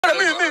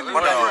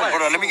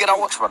Brother, let me get that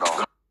watch, brother.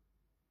 Let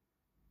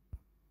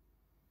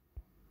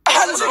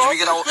me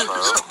get that watch,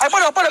 brother. Hey,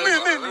 brother,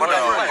 move.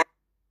 Brother.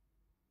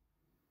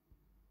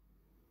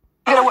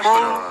 Get that watch,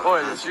 brother. Oh,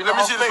 let me see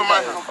this from my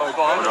hand. Oh,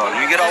 go on. Brother,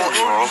 let me get that watch,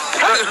 bro.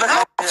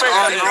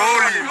 Man's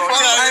rolling.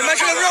 Hey, man,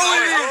 you're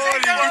rolling.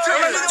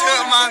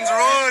 Took man's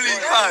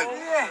rolling, cuz.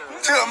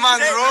 Took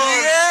man's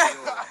rolling.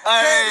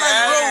 Hey,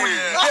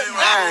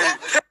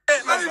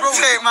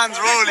 take man's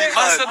rolling,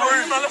 cuz.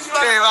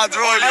 Take man's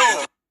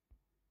rolling.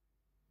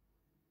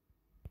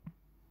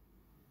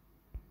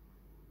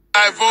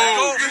 Live,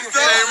 oh.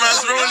 Take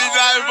man's rolling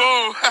live,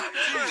 oh.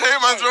 Take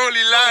man's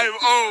rolling live,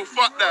 oh.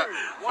 Fuck that.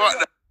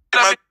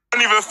 I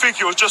don't even think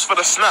it was just for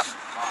the snap.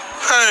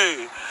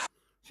 Hey.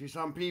 See,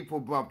 some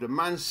people, bruv, the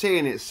man's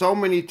saying it so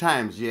many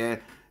times, yeah,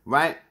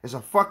 right? It's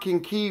a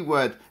fucking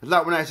keyword. It's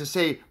like when I used to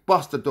say,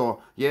 bust the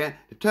door, yeah?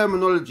 The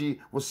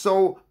terminology was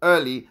so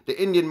early, the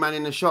Indian man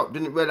in the shop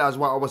didn't realise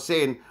what I was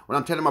saying. When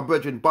I'm telling my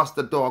brethren, bust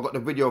the door, I got the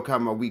video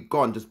camera, we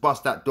gone, just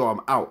bust that door,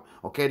 I'm out.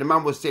 Okay, the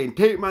man was saying,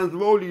 take man's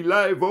rolly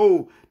live,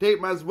 oh. Take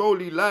man's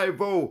rolly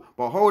live, oh.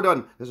 But hold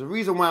on, there's a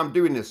reason why I'm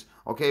doing this,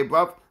 okay,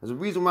 bruv? There's a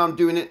reason why I'm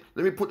doing it.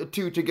 Let me put the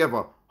two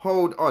together.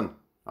 Hold on.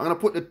 I'm going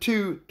to put the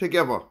two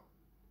together.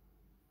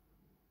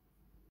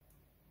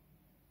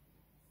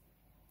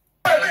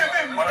 Let me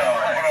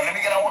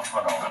get that watch,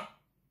 brother.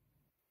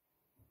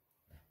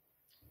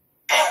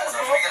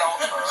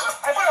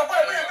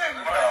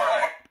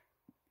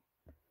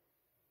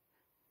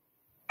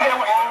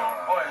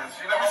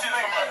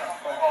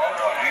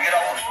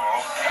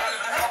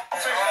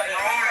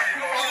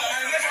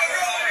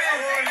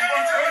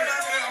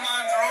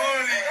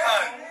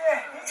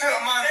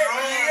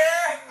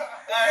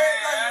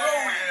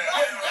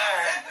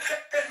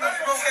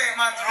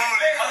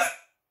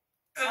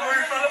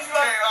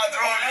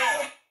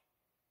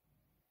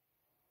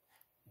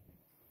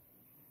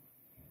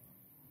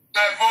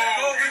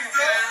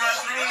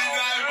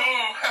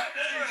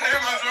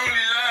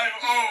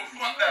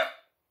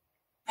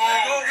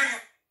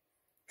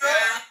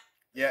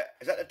 Yeah,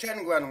 is that the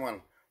 10 grand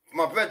one?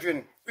 My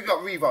brethren, we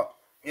got Reaver.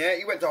 Yeah,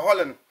 he went to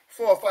Holland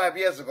 4 or 5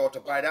 years ago to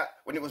buy that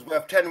when it was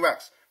worth 10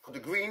 racks.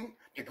 Because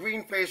the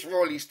green face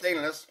Rolly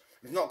stainless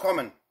is not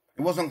common.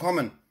 It wasn't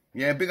common.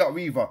 Yeah, big up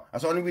Reaver.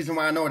 That's the only reason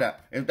why I know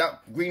that. If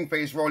that green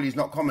face Rolly is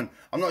not common.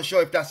 I'm not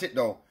sure if that's it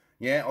though.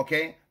 Yeah,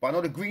 okay. But I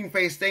know the green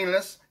face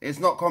stainless is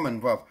not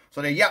common, bruv.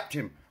 So they yapped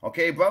him.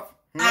 Okay, bruv?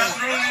 Man's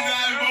rolling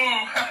live,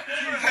 oh.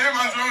 Hey,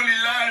 man's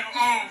rolling live,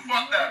 oh.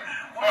 Fuck that.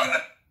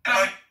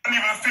 I don't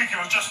even think it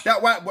was just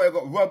that white boy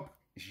got robbed.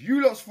 It's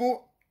you lot's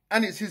fault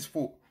and it's his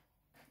fault.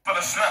 For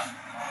the snap.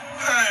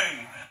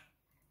 Hey.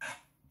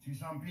 See,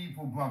 some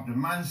people, bruv, the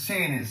man's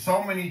saying it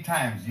so many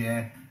times,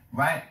 yeah,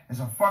 right? It's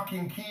a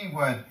fucking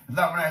keyword. It's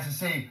like when I used to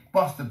say,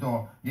 bust the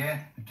door, yeah?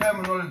 The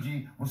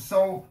terminology was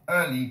so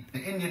early, the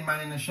Indian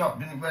man in the shop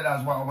didn't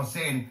realise what I was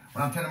saying.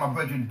 When I'm telling my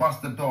brethren,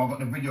 bust the door, I got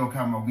the video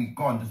camera, we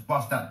gone, just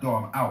bust that door,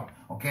 I'm out.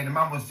 Okay, the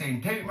man was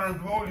saying, take man's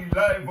rolly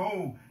live,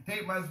 oh.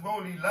 Take man's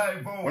rolly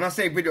live, oh. When I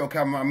say video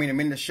camera, I mean I'm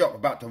in the shop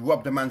about to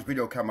rob the man's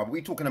video camera. But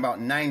we talking about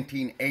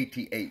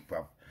 1988,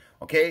 bruv.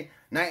 Okay?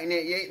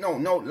 1988,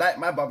 no, like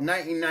my bruv,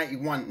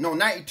 1991, no,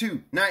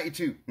 92.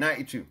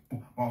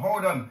 But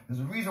hold on, there's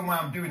a reason why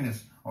I'm doing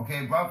this,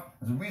 okay, bruv?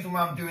 There's a reason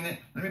why I'm doing it.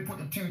 Let me put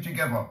the two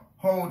together.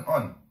 Hold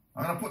on.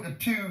 I'm going to put the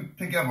two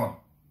together.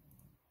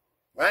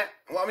 Right?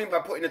 And what I mean by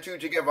putting the two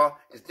together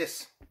is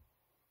this.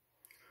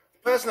 The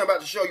person I'm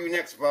about to show you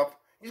next, bruv,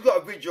 he's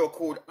got a video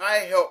called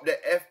I Help the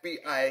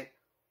FBI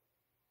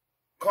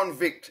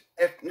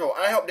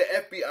I help the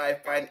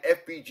FBI find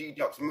FBG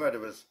Ducks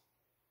murderers.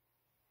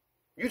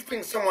 You'd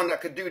think someone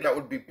that could do that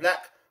would be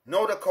black,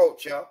 know the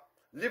culture,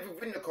 live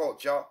within the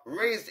culture,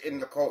 raised in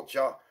the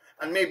culture,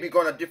 and maybe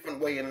gone a different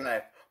way in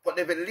life. But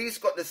they've at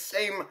least got the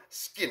same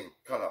skin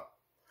colour.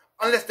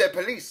 Unless they're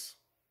police.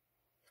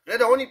 They're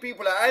the only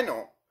people that I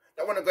know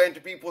that want to go into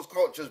people's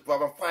cultures,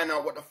 bruv, and find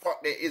out what the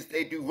fuck there is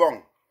they do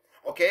wrong.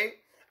 Okay?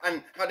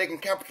 And how they can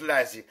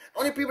capitalise it. The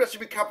only people that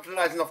should be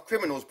capitalising off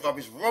criminals, bruv,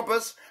 is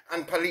robbers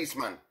and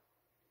policemen.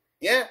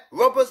 Yeah?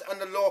 Robbers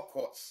and the law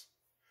courts.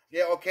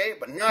 Yeah, okay?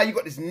 But now you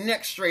got this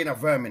next strain of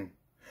vermin.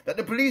 That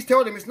the police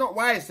tell them it's not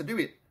wise to do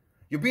it.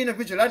 You're being a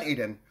vigilante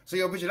then. So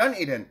you're a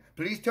vigilante then.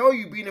 Police tell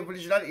you being a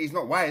vigilante is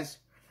not wise.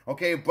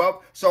 Okay,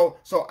 bruv? So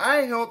I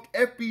helped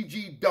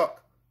FBG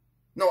Duck.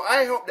 No,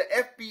 I helped the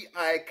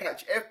FBI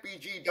catch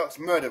FBG Duck's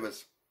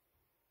murderers.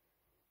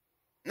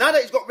 Now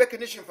that he's got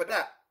recognition for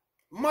that,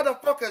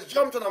 motherfuckers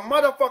jumped on a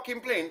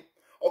motherfucking plane,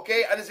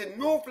 okay, and it's in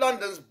North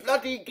London's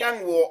bloody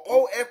gang war,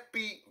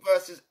 OFB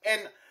versus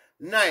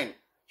N9.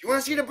 You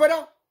want to see the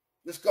brother?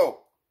 Let's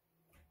go.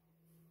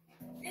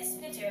 This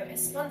video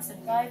is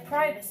sponsored by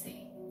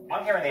Privacy.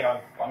 I'm here in the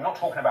O. I'm not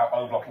talking about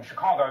O Block in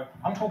Chicago.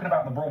 I'm talking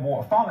about the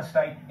Broadwater Farm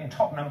Estate in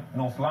Tottenham,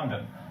 North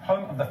London,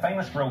 home of the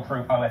famous drill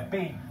crew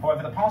OFB, who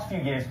over the past few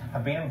years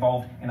have been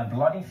involved in a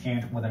bloody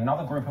feud with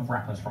another group of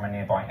rappers from a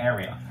nearby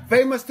area.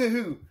 Famous to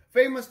who?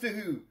 Famous to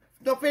who?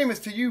 Not famous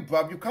to you,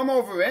 bruv. You come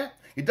over here,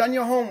 you done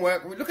your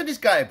homework. Look at this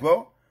guy,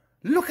 bro.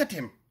 Look at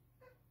him.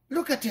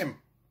 Look at him.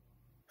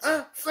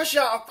 Huh? Fresh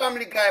out of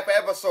Family Guy if I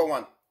ever saw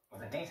one.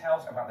 The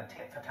details about the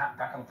tit-for-tat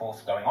back and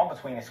forth going on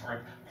between this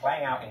group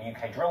playing out in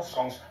UK drill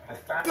songs with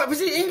fans. But was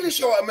he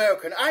English or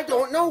American? I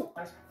don't know.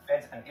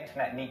 Feds and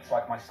internet neeks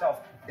like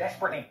myself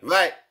desperately.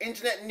 Right,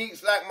 internet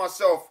neeks like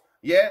myself.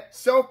 Yeah,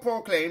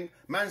 self-proclaimed.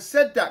 Man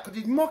said that because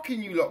he's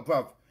mocking you lot,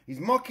 bruv. He's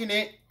mocking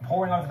it.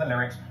 Poring over the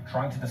lyrics,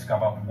 trying to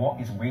discover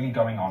what is really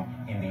going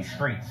on in these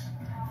streets.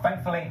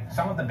 Thankfully,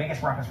 some of the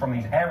biggest rappers from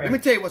these areas... Let me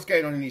tell you what's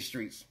going on in these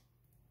streets.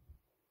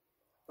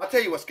 I'll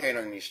tell you what's going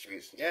on in these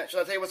streets. Yeah,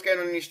 shall I tell you what's going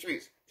on in these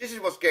streets? This is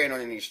what's going on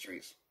in these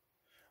streets.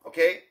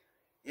 Okay?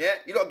 Yeah,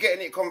 you're not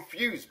getting it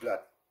confused, blood.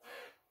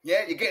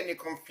 Yeah, you're getting it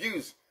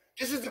confused.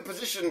 This is the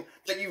position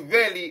that you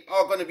really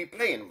are going to be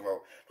playing,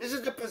 bro. This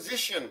is the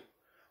position,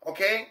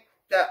 okay,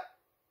 that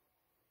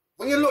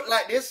when you look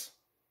like this,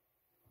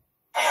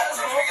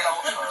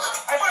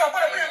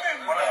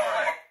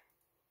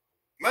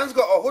 man's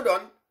got a hood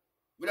on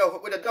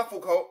with a duffel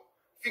coat,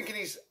 thinking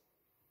he's...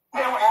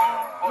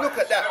 Look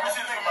at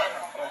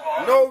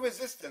that. No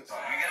resistance.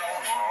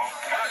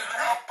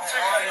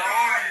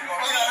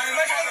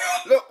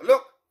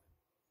 Look.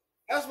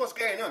 That's what's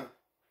going on.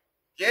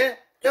 Yeah?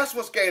 That's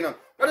what's going on.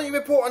 Why don't you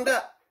report on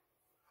that?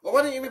 Or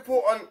why don't you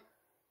report on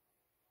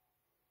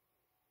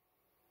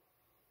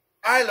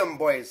Island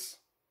Boys?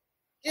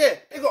 Yeah,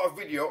 they got a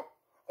video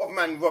of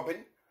man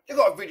robbing. They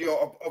got a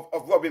video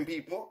of robbing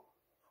people.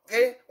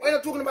 Okay? Why are you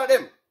not talking about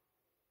them?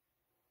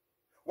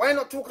 Why are you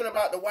not talking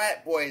about the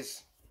white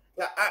boys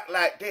that act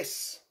like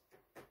this?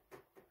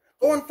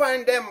 Go and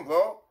find them,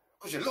 bro.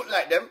 Because you look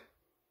like them.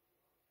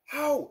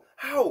 How?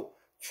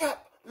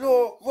 Trap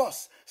Law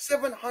Ross,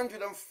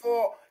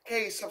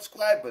 704k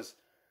subscribers.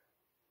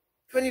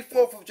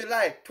 24th of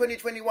July,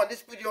 2021.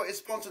 This video is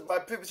sponsored by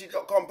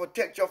privacy.com.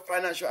 Protect your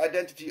financial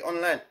identity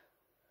online.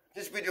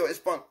 This video is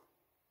sponsored.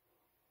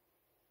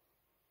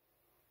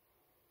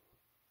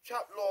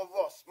 Trap Law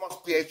Ross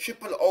must be a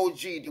triple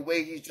OG the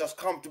way he's just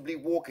comfortably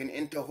walking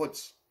into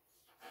hoods.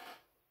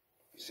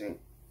 You see?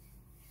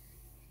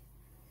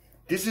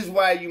 This is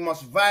why you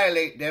must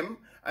violate them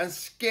and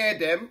scare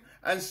them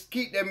and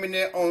keep them in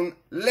their own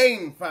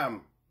lane,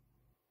 fam.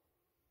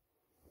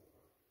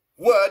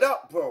 Word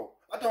up, bro.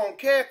 I don't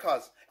care,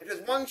 cuz. If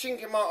there's one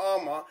chink in my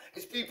armor,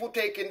 it's people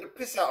taking the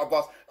piss out of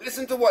us.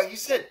 Listen to what he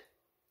said.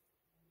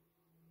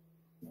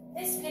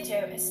 This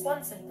video is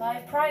sponsored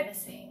by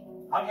Privacy.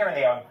 I'm here in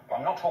the O, but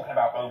I'm not talking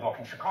about O Block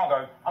in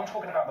Chicago. I'm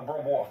talking about the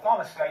Broadwater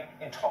Farm Estate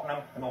in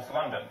Tottenham, North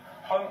London,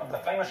 home of the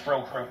famous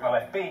drill crew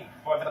OFB,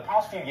 who over the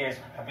past few years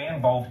have been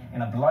involved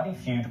in a bloody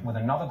feud with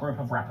another group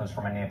of rappers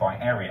from a nearby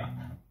area.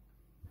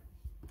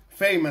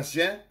 Famous,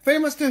 yeah?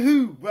 Famous to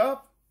who, bruv?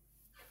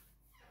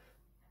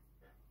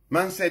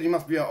 Man said he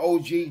must be an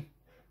OG.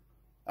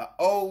 An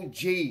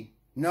OG.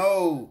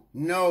 No,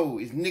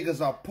 his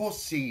niggas are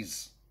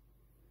pussies.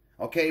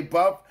 Okay,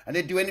 bruv? And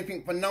they do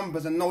anything for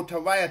numbers and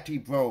notoriety,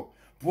 bro.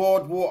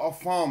 Broadwater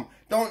Farm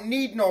don't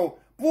need no...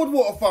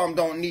 Broadwater Farm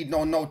don't need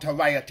no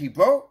notoriety,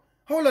 bro.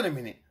 Hold on a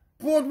minute.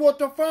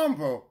 Broadwater Farm,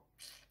 bro.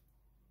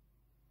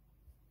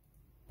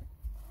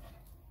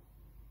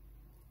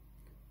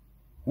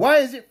 Why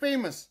is it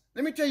famous?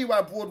 Let me tell you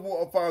why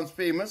Broadwater Farm's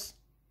famous.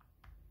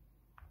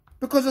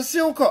 Because of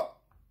Silcut.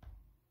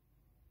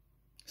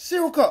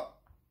 Silcut.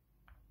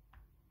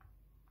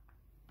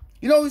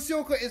 You know who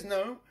Silcut is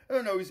now? I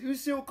don't know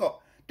who's Silcut.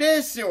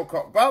 There's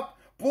Silcut, bruv.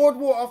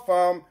 Broadwater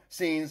Farm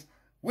scenes.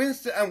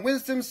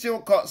 Winston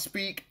Silcut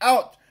speak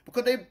out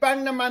because they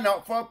banged the man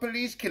up for a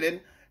police killing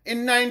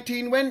in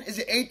 88,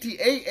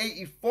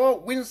 84?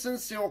 Winston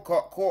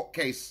Silcut court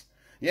case.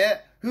 Yeah?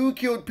 Who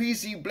killed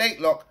PC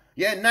Blakelock?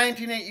 Yeah,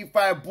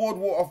 1985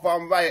 Broadwater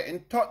Farm riot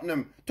in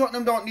Tottenham.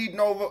 Tottenham don't need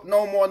no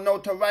more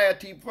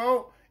notoriety,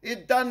 bro.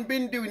 It done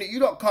been doing it.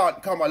 You lot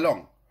can't come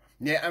along,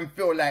 yeah, and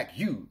feel like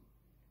you,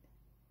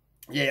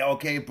 yeah,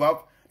 okay,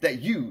 bruv,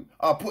 that you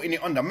are putting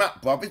it on the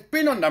map, bruv. It's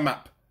been on the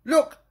map.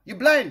 Look, you're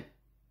blind.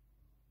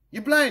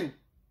 You're blind.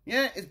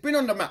 Yeah, it's been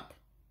on the map.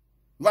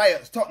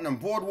 Riots, Tottenham,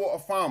 Broadwater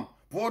Farm.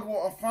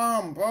 Broadwater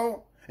Farm,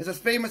 bro. It's as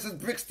famous as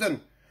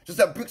Brixton. Just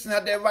that Brixton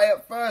had their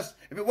riot first.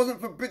 If it wasn't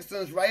for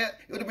Brixton's riot,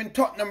 it would have been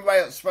Tottenham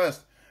riots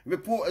first.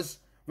 Reporters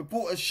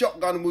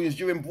shotgun wounds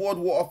during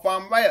Broadwater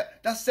Farm riot.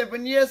 That's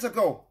 7 years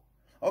ago.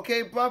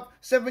 Okay, bruv?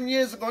 7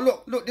 years ago.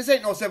 Look, this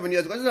ain't no 7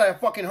 years ago. This is like a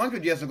fucking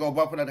 100 years ago,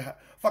 bruv, for that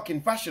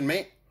fucking fashion,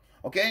 mate.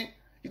 Okay?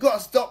 You gotta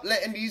stop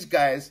letting these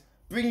guys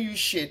bring you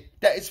shit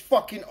that is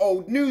fucking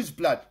old news,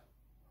 blood.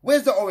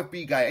 Where's the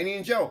OFB guy? Ain't he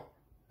in jail?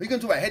 Are you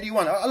gonna talk about Heady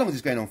One? How long is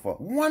this going on for?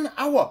 1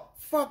 hour.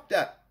 Fuck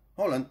that.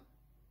 Hold on.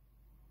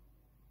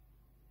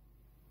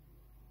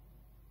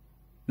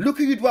 Look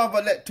who you'd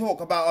rather let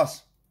talk about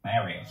us.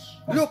 Areas.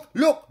 Look.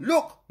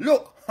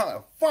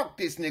 Fuck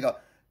this nigga.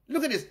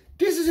 Look at this.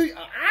 This is who...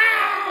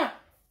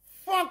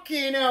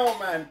 Fucking hell,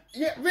 man.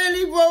 Yeah,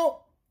 really, bro?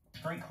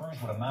 Street crews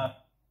would have murdered.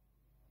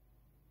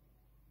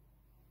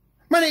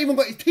 Man ain't even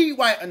got his teeth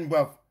whitened,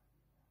 bruv.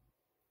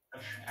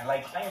 And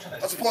lay claim to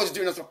I suppose he's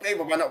doing us a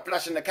favour by not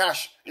flashing the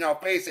cash in our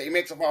face that he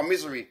makes of our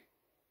misery.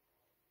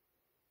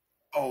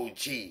 Oh,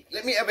 gee.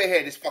 Let me ever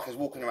hear this fucker's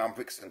walking around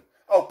Brixton.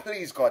 Oh,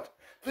 please, God.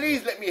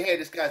 Please let me hear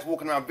this guy's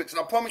walking around Brixton.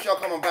 I promise you I'll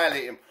come and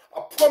violate him.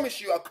 I promise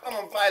you I'll come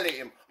and violate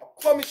him. I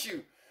promise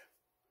you.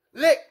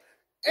 Let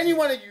any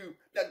one of you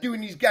that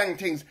doing these gang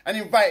things and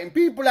inviting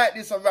people like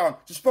this around,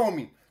 just phone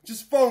me.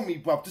 Just phone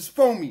me, bruv. Just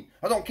phone me.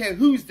 I don't care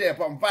who's there,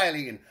 but I'm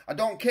violating. I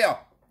don't care.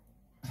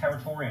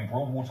 Territory in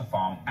Broadwater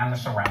Farm and the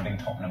surrounding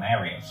Tottenham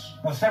areas,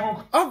 with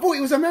several I thought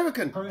he was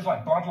American. crews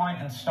like Bloodline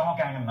and Star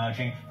Gang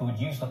emerging who would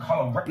use the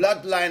colour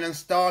Bloodline and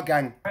Star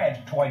Gang.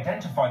 red to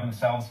identify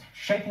themselves,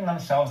 shaping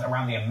themselves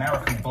around the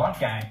American Blood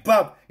Gang.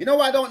 Bruv, you know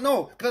why I don't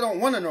know? Because I don't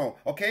want to know,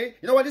 okay?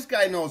 You know why this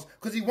guy knows?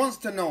 Because he wants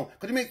to know.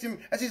 Because it makes him,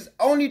 that's his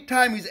only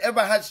time he's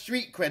ever had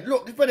street cred.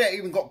 Look, this brother ain't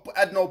even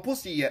had no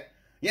pussy yet.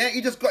 Yeah,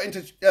 he just got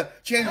into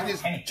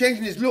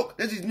changing his look.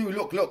 There's his new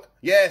look.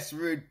 Yes,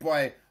 rude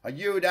boy. Are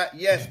you that?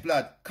 Yes,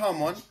 blood.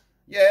 Come on.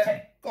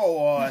 Yeah, go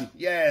on.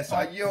 Yes,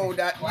 are you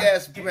that?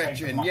 Yes,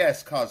 brethren.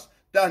 Yes, cuz.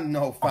 Done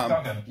no,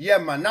 fam. Yeah,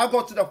 man. Now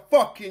go to the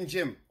fucking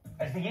gym.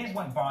 As the years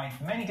went by,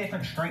 many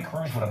different street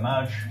crews would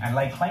emerge and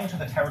lay claim to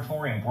the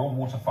territory in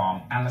Broadwater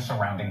Farm and the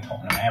surrounding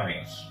Tottenham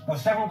areas,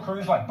 with several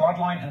crews like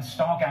Bloodline and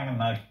Star Gang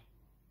emerging.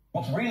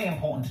 What's really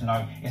important to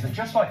know is that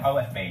just like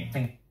OFB,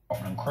 the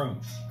Tottenham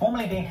crews,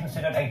 formerly being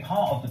considered a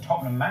part of the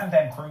Tottenham Man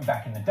crew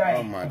back in the day,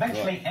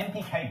 eventually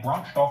MPK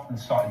branched off and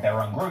started their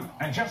own group.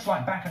 And just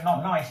like Back and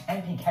Not Nice,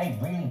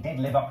 MPK really did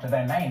live up to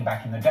their name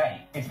back in the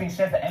day. It's been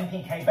said that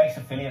MPK-based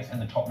affiliates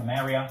in the Tottenham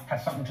area had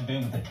something to do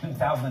with the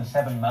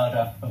 2007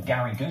 murder of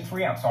Gary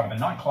Guthrie outside of a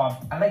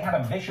nightclub, and they had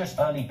a vicious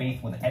early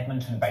beef with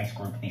Edmonton-based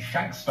group the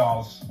Shank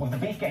Stars. With the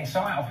beef getting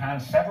so out of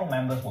hand, several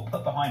members were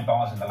put behind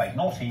bars in the late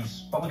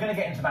noughties, but we're going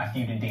to get into that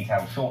feud in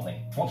detail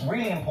shortly. What's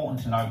really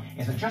important to know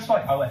is that just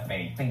like OFB,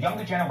 the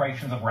younger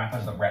generations of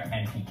rappers that rep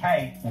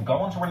NPK will go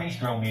on to release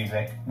drill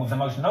music, with the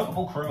most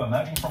notable crew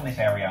emerging from this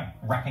area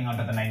rapping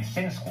under the name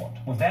Sin Squad,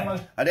 with their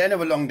most... At the end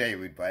of a long day,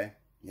 rude boy.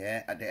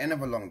 Yeah, at the end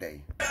of a long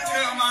day.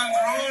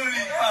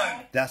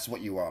 That's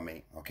what you are,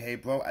 mate. Okay,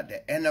 bro? At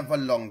the end of a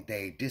long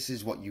day, this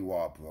is what you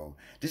are, bro.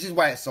 This is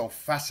why it's so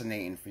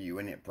fascinating for you,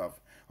 innit, bruv?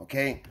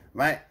 Okay?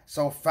 Right?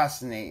 So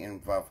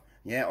fascinating, bruv.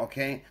 Yeah,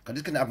 okay? Because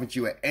this can happen to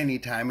you at any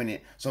time,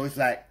 innit? So it's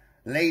like,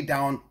 lay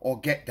down or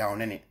get down,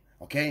 innit?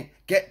 Okay?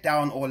 Get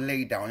down or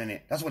lay down,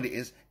 innit? That's what it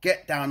is.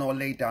 Get down or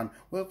lay down.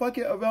 Well, if I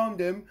get around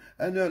them,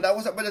 and that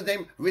was that brother's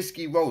name?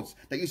 Risky Roads.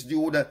 That used to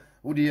do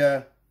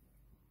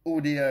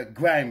all the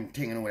grime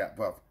thing and all that,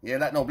 bruv. Yeah,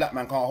 like no black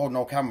man can't hold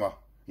no camera.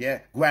 Yeah,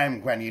 grime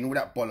granny and all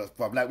that bollocks,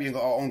 bruv. Like we ain't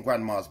got our own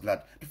grandma's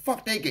blood. The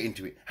fuck they get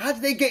into it? How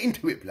did they get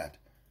into it, blood?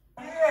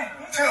 This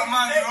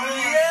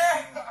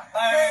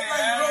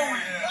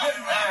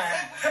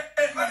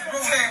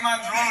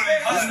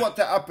is what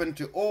to happen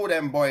to all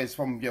them boys,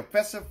 from your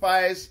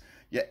Pacifiers,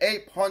 your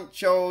Ape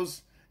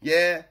Honchos,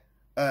 yeah,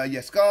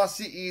 your Scar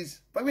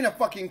Cities, but even a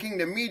fucking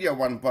Kingdom Media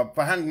one, bruv,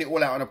 for handing it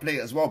all out on a plate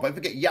as well. But if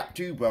we get Yap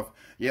too, bruv,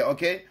 yeah,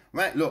 okay,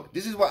 right, look,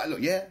 this is what,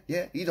 look, yeah,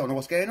 he don't know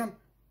what's going on.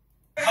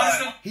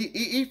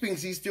 He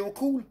thinks he's still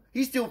cool.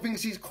 He still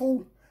thinks he's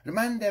cool. The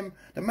man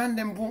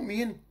them brought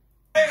me in.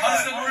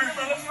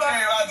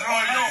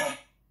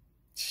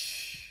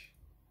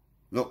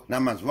 Look,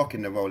 that man's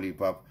rocking the rollie,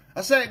 bruv.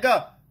 I say it,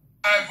 girl.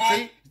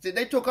 See,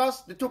 they took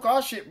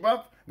our shit,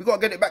 bruv. We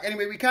gotta get it back any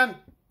way we can.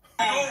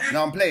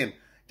 Now I'm playing.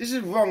 This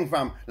is wrong,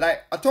 fam.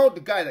 Like, I told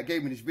the guy that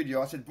gave me this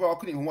video, I said, bro, I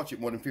couldn't even watch it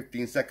more than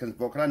 15 seconds,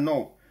 bro, because I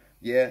know,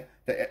 yeah,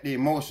 the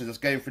emotions that's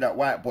going through that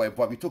white boy,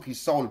 bruv. He took his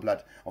soul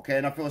blood, okay,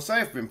 and I feel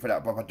sorry for him for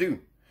that, bruv. I do.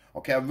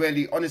 Okay, I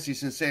really, honestly,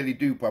 sincerely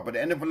do, bruv. But at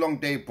the end of a long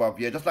day, bruv,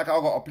 yeah, just like I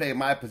got to play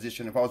my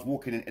position if I was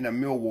walking in a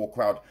Millwall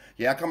crowd.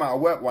 Yeah, I come out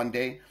of work one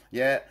day,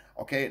 yeah,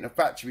 okay, in the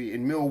factory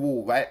in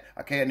Millwall, right?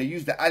 Okay, and they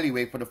used the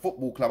alleyway for the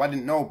football club. I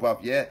didn't know,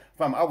 bruv, yeah.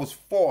 Fam, I was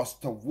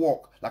forced to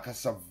walk like a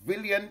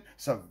civilian.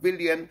 I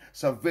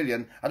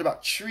had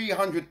about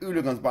 300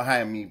 hooligans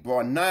behind me,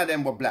 bro. None of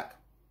them were black.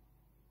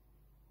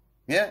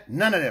 Yeah,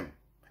 none of them.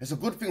 It's a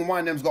good thing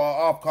one of them's got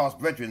a half-caste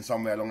brethren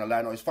somewhere along the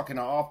line, or it's fucking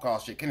a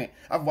half-caste shit, innit?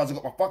 Otherwise I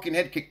got my fucking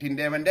head kicked in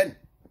there and then.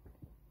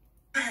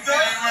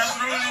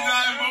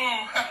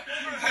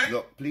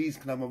 Look, please,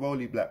 can I have a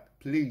rollie black?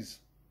 Please.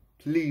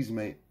 Please,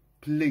 mate.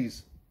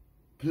 Please.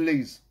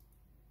 Please.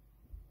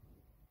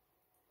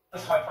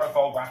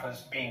 High-profile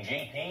rappers being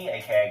GP,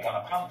 aka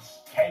Gunner Pumps,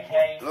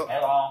 KK, look,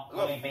 LR,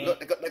 OFB.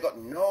 Look, they got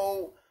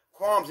no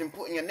qualms in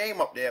putting your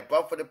name up there,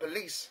 bruv, for the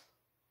police.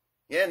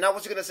 Yeah, now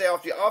what's he going to say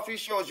after he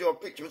shows your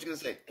picture? What's he going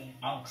to say?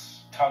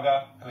 Unks,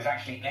 Tugger, who is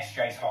actually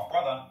SJ's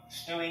half-brother,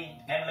 Stewie,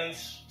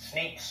 Enloose,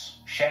 Sneaks,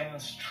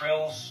 Shems,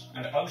 Trills,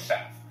 and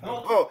Osaf.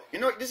 Bro, you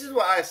know, this is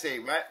what I say,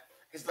 right?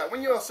 It's like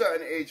when you're a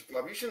certain age,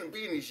 bruv, you shouldn't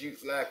be in these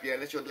youth's life, yeah,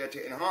 unless you're there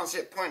to enhance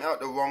it, point out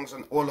the wrongs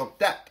and all of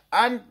that.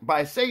 And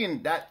by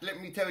saying that,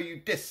 let me tell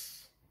you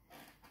this.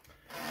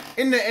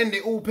 In the end,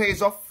 it all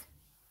pays off.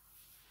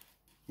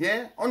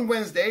 Yeah, on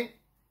Wednesday.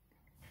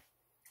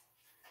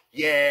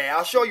 Yeah,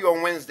 I'll show you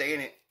on Wednesday,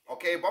 innit?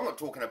 Okay, but I'm not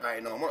talking about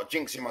it no more. I'm not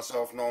jinxing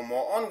myself no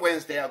more. On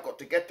Wednesday, I've got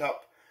to get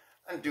up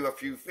and do a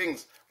few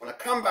things. When I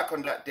come back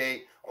on that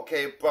day,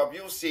 okay, bruv,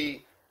 you'll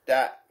see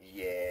that,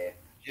 yeah,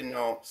 you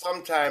know,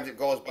 sometimes it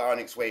goes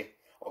Bionic's way.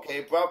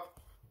 Okay, bruv?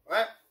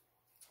 Alright?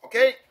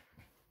 Okay?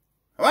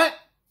 Alright?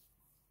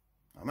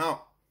 I'm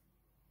out.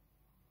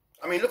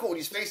 I mean, look at all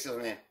these faces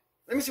on here.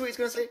 Let me see what he's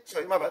going to say.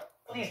 Sorry, my bad.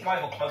 These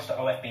guys were close to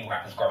OFB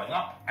rappers growing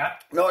up.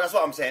 No, that's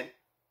what I'm saying.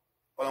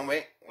 Hold on,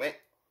 wait.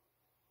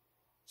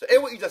 So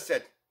hear what you just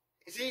said.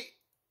 You see?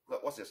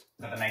 Look, what's this?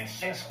 The name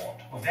Sin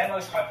Squad, with their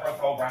most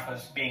high-profile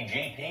rappers being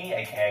GP,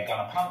 aka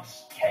Gunner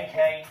Pumps,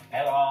 KK,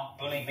 LR,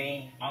 Bully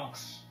B,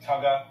 Unks,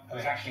 Tugger, who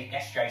is actually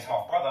SJ's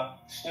half-brother,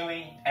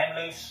 Stewie,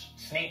 M-Loose,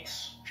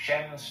 Sneaks,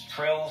 Shems,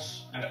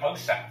 Trills, and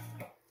OSAP.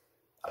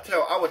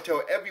 I would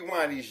tell every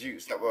one of these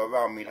youths that were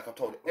around me, like I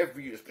told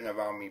every youth that's been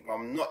around me, but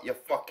I'm not your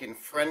fucking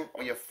friend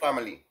or your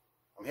family.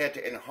 I'm here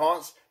to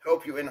enhance,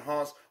 help you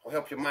enhance, or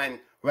help your mind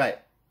right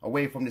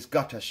away from this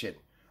gutter shit.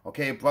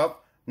 Okay, bruv?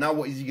 Now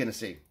what is he going to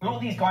say? All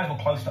these guys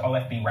were close to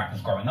OFB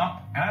rappers growing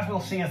up, and as we'll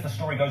see as the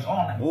story goes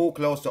on... All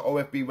close to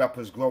OFB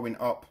rappers growing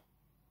up.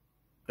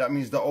 That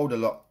means the older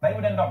lot. They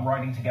would end up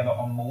riding together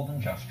on more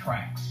than just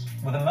tracks,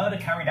 with a murder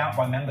carried out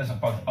by members of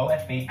both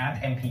OFB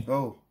and MP.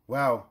 Oh,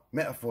 wow.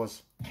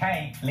 Metaphors.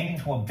 K, leading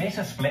to a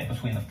bitter split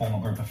between the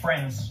former group of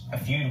friends, a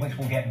feud which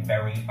will get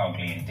very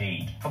ugly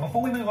indeed. But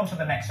before we move on to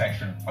the next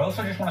section, I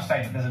also just want to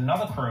say that there's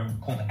another crew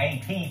called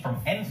AP from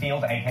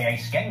Enfield, aka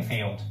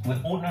Skengfield,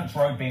 with Ordnance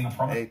Road being a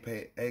prominent...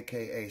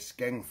 aka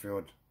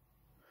Skengfield.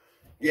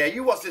 Yeah,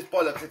 you watch this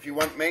bollocks if you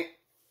want, mate.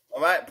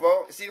 Alright,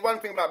 bro? See, one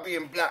thing about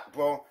being black,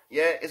 bro,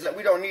 yeah, is that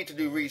we don't need to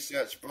do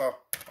research, bro.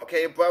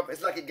 Okay, bro?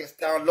 It's like it gets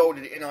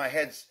downloaded in our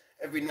heads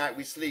every night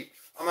we sleep.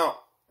 I'm out.